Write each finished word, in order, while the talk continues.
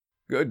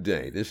Good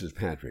day, this is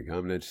Patrick,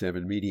 Omnet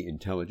 7 Media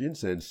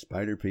Intelligence and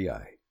Spider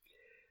PI.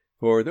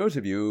 For those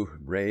of you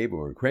brave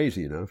or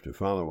crazy enough to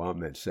follow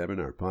Omnet 7,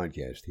 our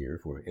podcast here,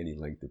 for any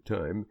length of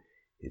time,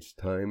 it's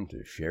time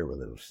to share a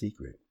little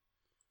secret.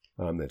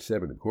 Omnet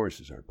 7, of course,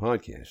 is our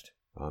podcast.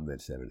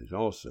 Omnet 7 is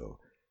also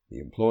the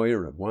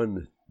employer of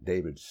one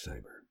David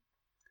Cyber.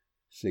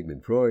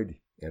 Sigmund Freud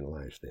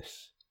analyzed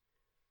this.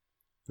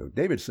 So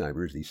David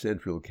Cyber is the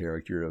central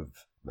character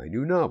of my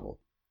new novel.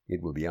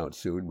 It will be out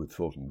soon with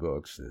Fulton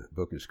Books. The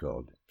book is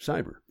called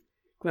Cyber.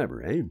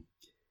 Clever, eh?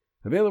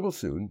 Available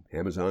soon.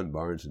 Amazon,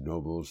 Barnes &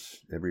 Nobles,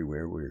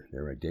 everywhere where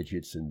there are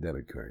digits and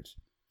debit cards.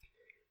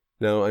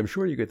 Now, I'm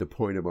sure you get the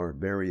point of our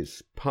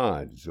various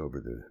pods over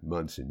the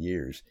months and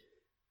years.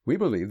 We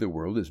believe the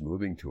world is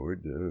moving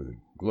toward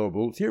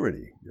global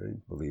tyranny. I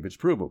believe it's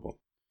provable.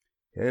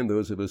 And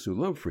those of us who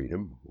love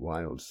freedom,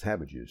 wild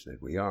savages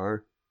that we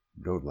are,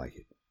 don't like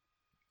it.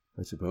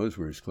 I suppose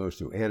we're as close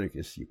to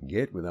anarchists you can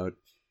get without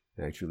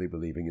actually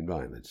believing in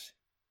violence.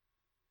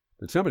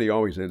 But somebody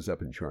always ends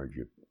up in charge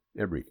of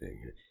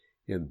everything.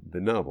 In the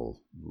novel,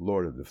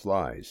 Lord of the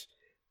Flies,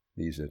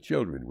 these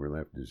children were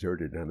left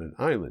deserted on an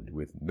island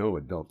with no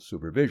adult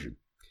supervision,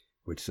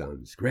 which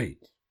sounds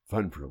great,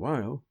 fun for a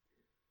while,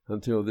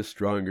 until the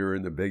stronger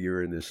and the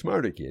bigger and the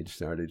smarter kids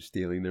started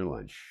stealing their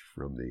lunch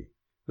from the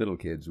little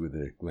kids with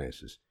the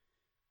glasses.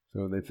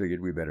 So they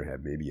figured we better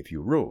have maybe a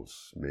few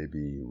rules,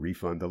 maybe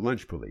refund the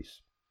lunch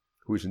police.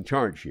 Who's in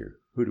charge here?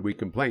 Who do we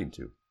complain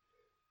to?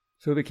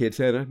 So the kids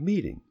had a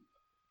meeting.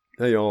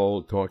 They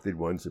all talked at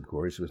once, of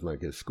course. It was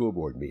like a school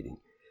board meeting.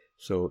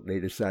 So they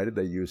decided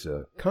they'd use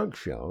a conch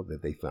shell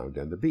that they found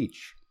on the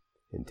beach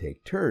and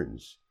take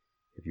turns.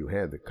 If you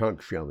have the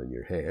conch shell in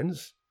your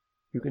hands,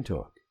 you can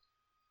talk.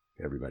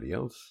 Everybody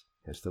else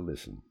has to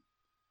listen.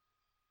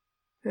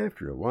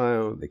 After a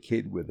while, the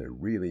kid with a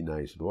really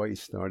nice voice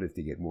started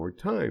to get more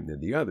time than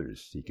the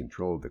others. He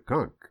controlled the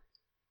conch.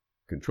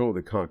 Controlled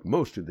the conch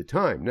most of the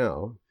time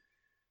now.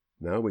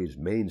 Now he's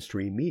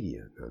mainstream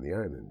media on the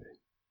island.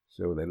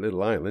 So that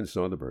little island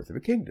saw the birth of a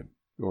kingdom,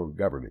 or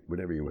government,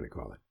 whatever you want to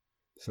call it.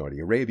 Saudi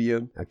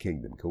Arabia, a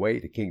kingdom.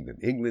 Kuwait, a kingdom.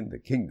 England, a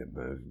kingdom.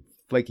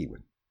 A flaky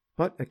one,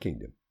 but a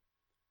kingdom.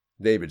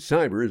 David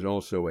Cyber is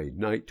also a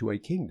knight to a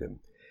kingdom.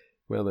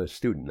 Well, a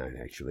student knight,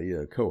 actually,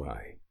 a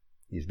Kohai.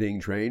 He's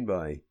being trained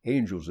by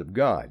angels of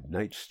God,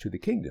 knights to the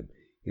kingdom,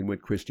 in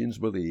what Christians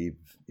believe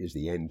is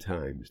the end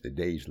times, the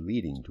days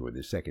leading toward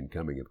the second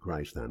coming of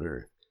Christ on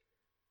earth.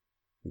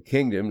 The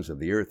kingdoms of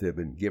the earth have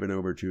been given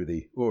over to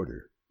the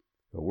order,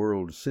 a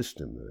world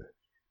system, a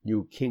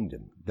new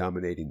kingdom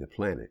dominating the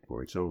planet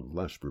for its own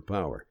lust for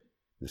power,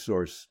 the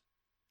source,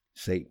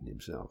 Satan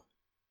himself.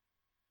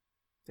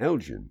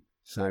 Elgin,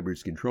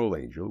 Cyber's control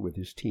angel, with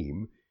his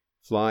team,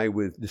 fly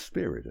with the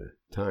Spirit,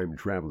 a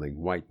time-traveling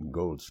white and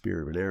gold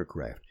spear of an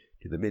aircraft,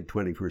 to the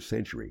mid-21st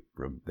century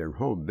from their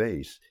home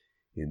base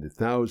in the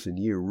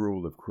 1,000-year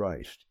rule of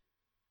Christ,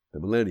 the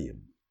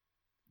millennium.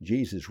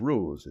 Jesus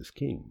rules as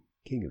king,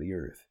 king of the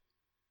earth,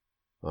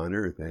 on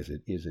earth as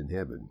it is in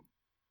heaven.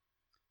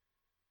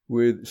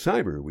 With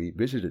Cyber, we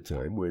visit a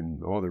time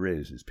when all there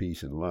is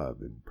peace and love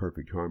and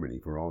perfect harmony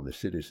for all the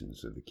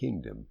citizens of the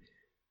kingdom.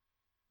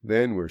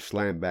 Then we're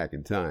slammed back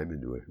in time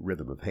into a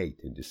rhythm of hate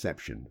and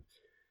deception,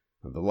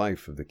 of the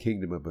life of the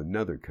kingdom of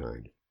another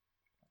kind,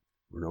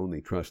 where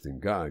only trust in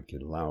God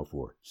can allow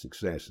for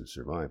success and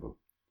survival.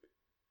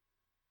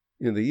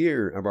 In the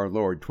year of our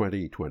Lord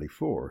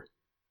 2024,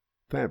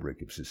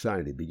 fabric of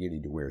society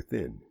beginning to wear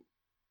thin.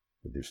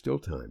 But there's still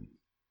time.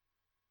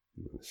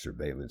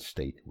 Surveillance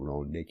state, we're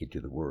all naked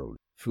to the world.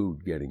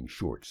 Food getting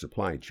short,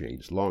 supply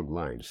chains, long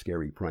lines,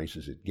 scary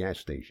prices at gas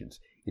stations,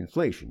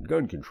 inflation,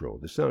 gun control,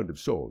 the sound of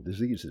soul,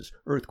 diseases,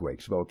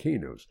 earthquakes,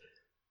 volcanoes,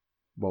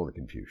 all the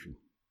confusion.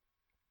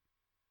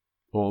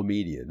 All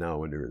media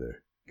now under the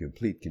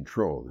complete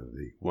control of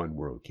the one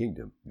world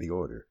kingdom, the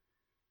order.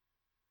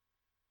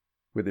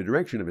 With the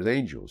direction of his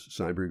angels,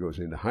 Cyber goes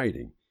into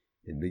hiding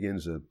and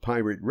begins a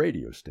pirate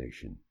radio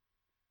station,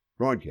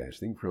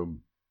 broadcasting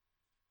from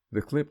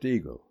the Clipped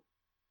Eagle,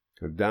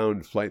 a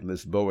downed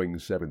flightless Boeing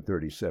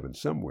 737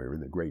 somewhere in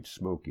the Great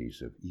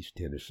Smokies of East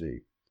Tennessee.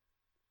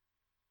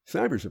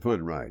 Cyber's a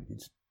fun ride.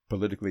 It's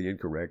politically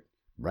incorrect,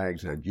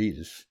 brags on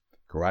Jesus,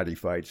 karate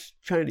fights,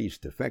 Chinese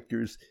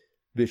defectors,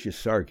 vicious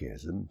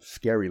sarcasm,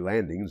 scary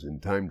landings in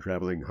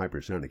time-traveling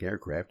hypersonic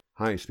aircraft,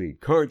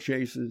 high-speed car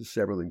chases,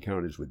 several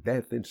encounters with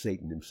death, and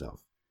Satan himself.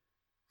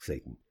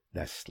 Satan,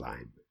 the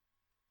slime.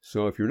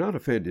 So if you're not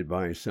offended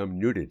by some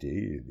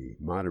nudity, the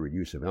moderate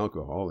use of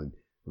alcohol, and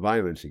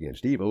violence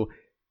against evil,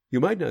 you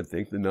might not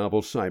think the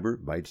novel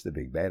Cyber bites the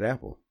big bad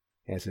apple.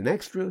 As an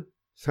extra,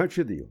 such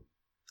a deal.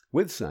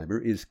 With Cyber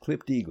is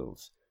Clipped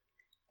Eagles.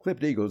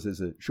 Clipped Eagles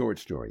is a short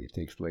story. It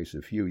takes place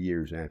a few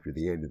years after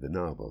the end of the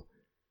novel.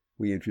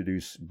 We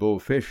introduce Bull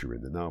Fisher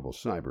in the novel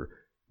Cyber.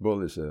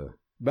 Bull is a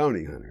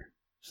bounty hunter,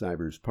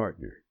 Cyber's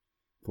partner,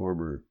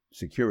 former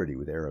security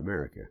with Air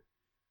America.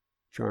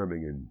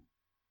 Charming and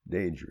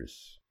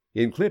dangerous.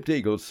 In Clipped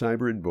Eagles,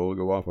 Cyber and Bull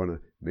go off on a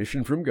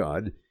mission from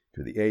God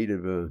to the aid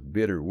of a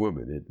bitter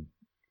woman.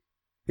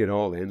 It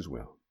all ends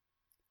well.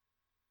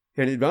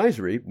 An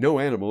advisory, no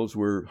animals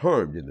were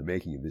harmed in the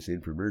making of this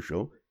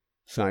infomercial.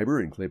 Cyber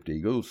and Clipped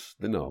Eagles,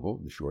 the novel,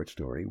 the short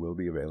story, will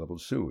be available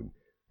soon.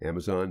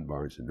 Amazon,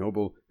 Barnes &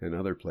 Noble, and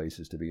other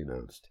places to be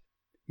announced.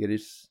 It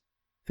is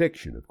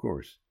fiction, of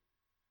course.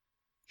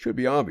 Should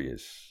be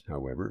obvious,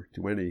 however,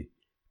 to any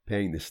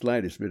paying the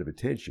slightest bit of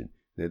attention,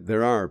 that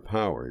there are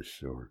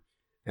powers, or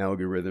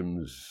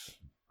algorithms,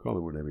 call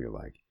them whatever you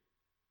like.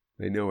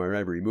 They know our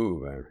every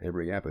move, our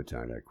every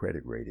appetite, our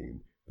credit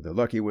rating. But the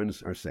lucky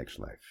ones, our sex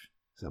life.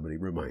 Somebody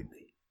remind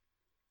me.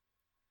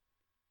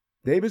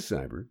 David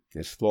Cyber,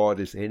 as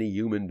flawed as any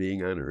human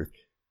being on earth,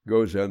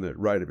 goes on the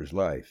ride of his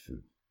life.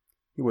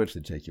 He wants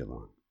to take you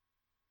along.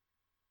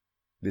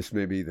 This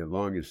may be the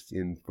longest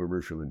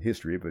infomercial in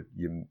history, but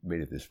you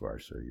made it this far,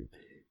 so you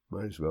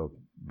might as well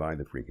buy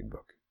the freaking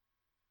book.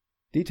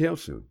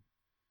 Details soon.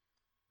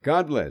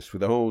 God bless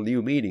with a whole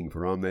new meaning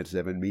for OMNet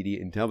 7 Media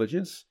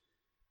Intelligence.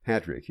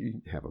 Patrick,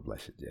 you have a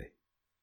blessed day.